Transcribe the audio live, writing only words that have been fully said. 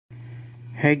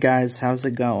Hey guys, how's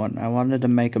it going? I wanted to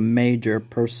make a major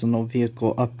personal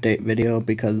vehicle update video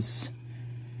because,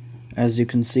 as you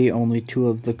can see, only 2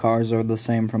 of the cars are the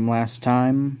same from last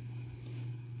time.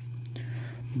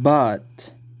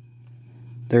 But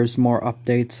there's more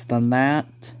updates than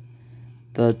that.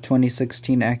 The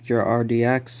 2016 Acura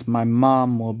RDX, my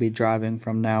mom will be driving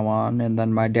from now on, and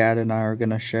then my dad and I are going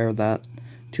to share that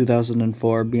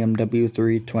 2004 BMW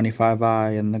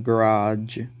 325i in the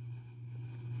garage.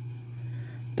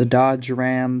 The Dodge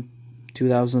Ram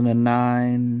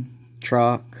 2009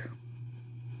 truck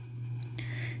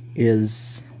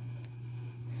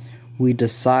we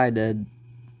decided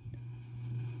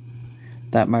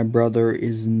that my brother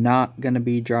is not going to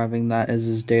be driving that as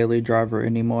his daily driver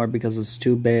anymore because it's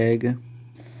too big.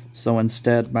 So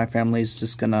instead, my family's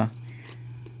just going to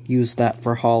use that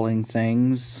for hauling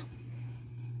things.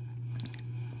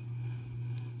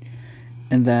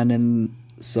 And then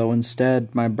So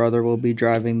instead, my brother will be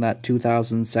driving that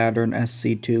 2000 Saturn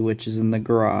SC2, which is in the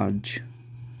garage.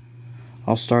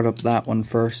 I'll start up that one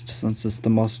first, since it's the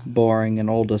most boring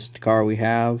and oldest car we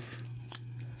have.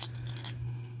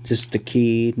 Just a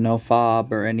key, no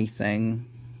fob or anything.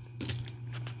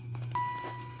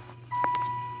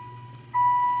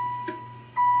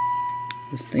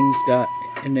 This thing's got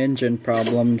an engine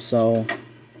problem, so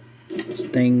this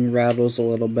thing rattles a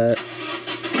little bit.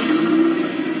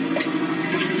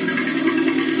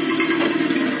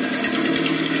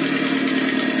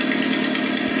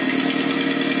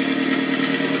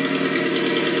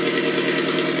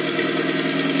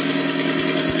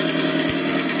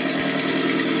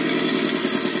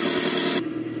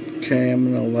 Okay,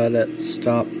 I'm gonna let it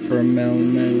stop for a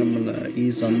moment. I'm gonna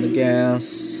ease on the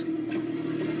gas.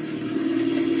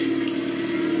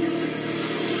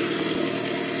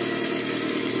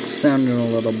 It's sounding a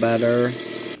little better.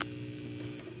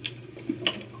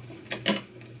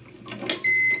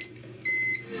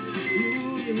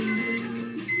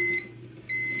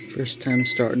 First time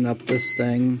starting up this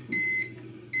thing.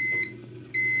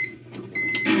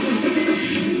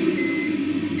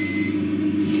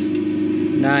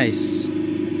 Nice.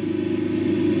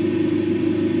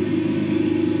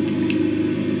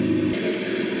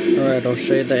 Alright, I'll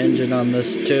show you the engine on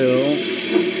this too.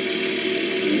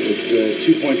 It's a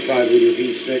 2.5 liter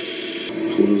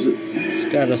V6. Close it. It's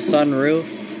got a sunroof.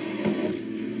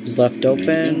 It's left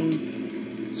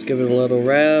open. Let's give it a little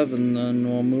rev and then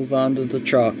we'll move on to the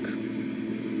truck.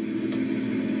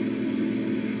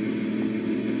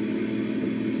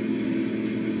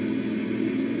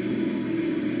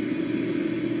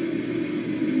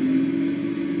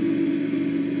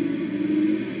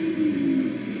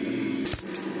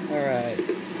 Alright,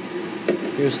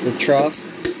 here's the truck.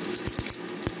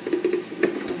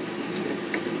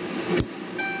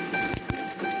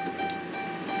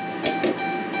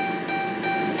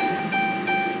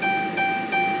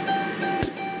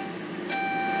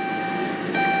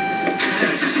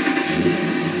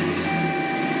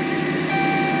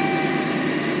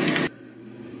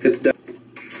 Hit the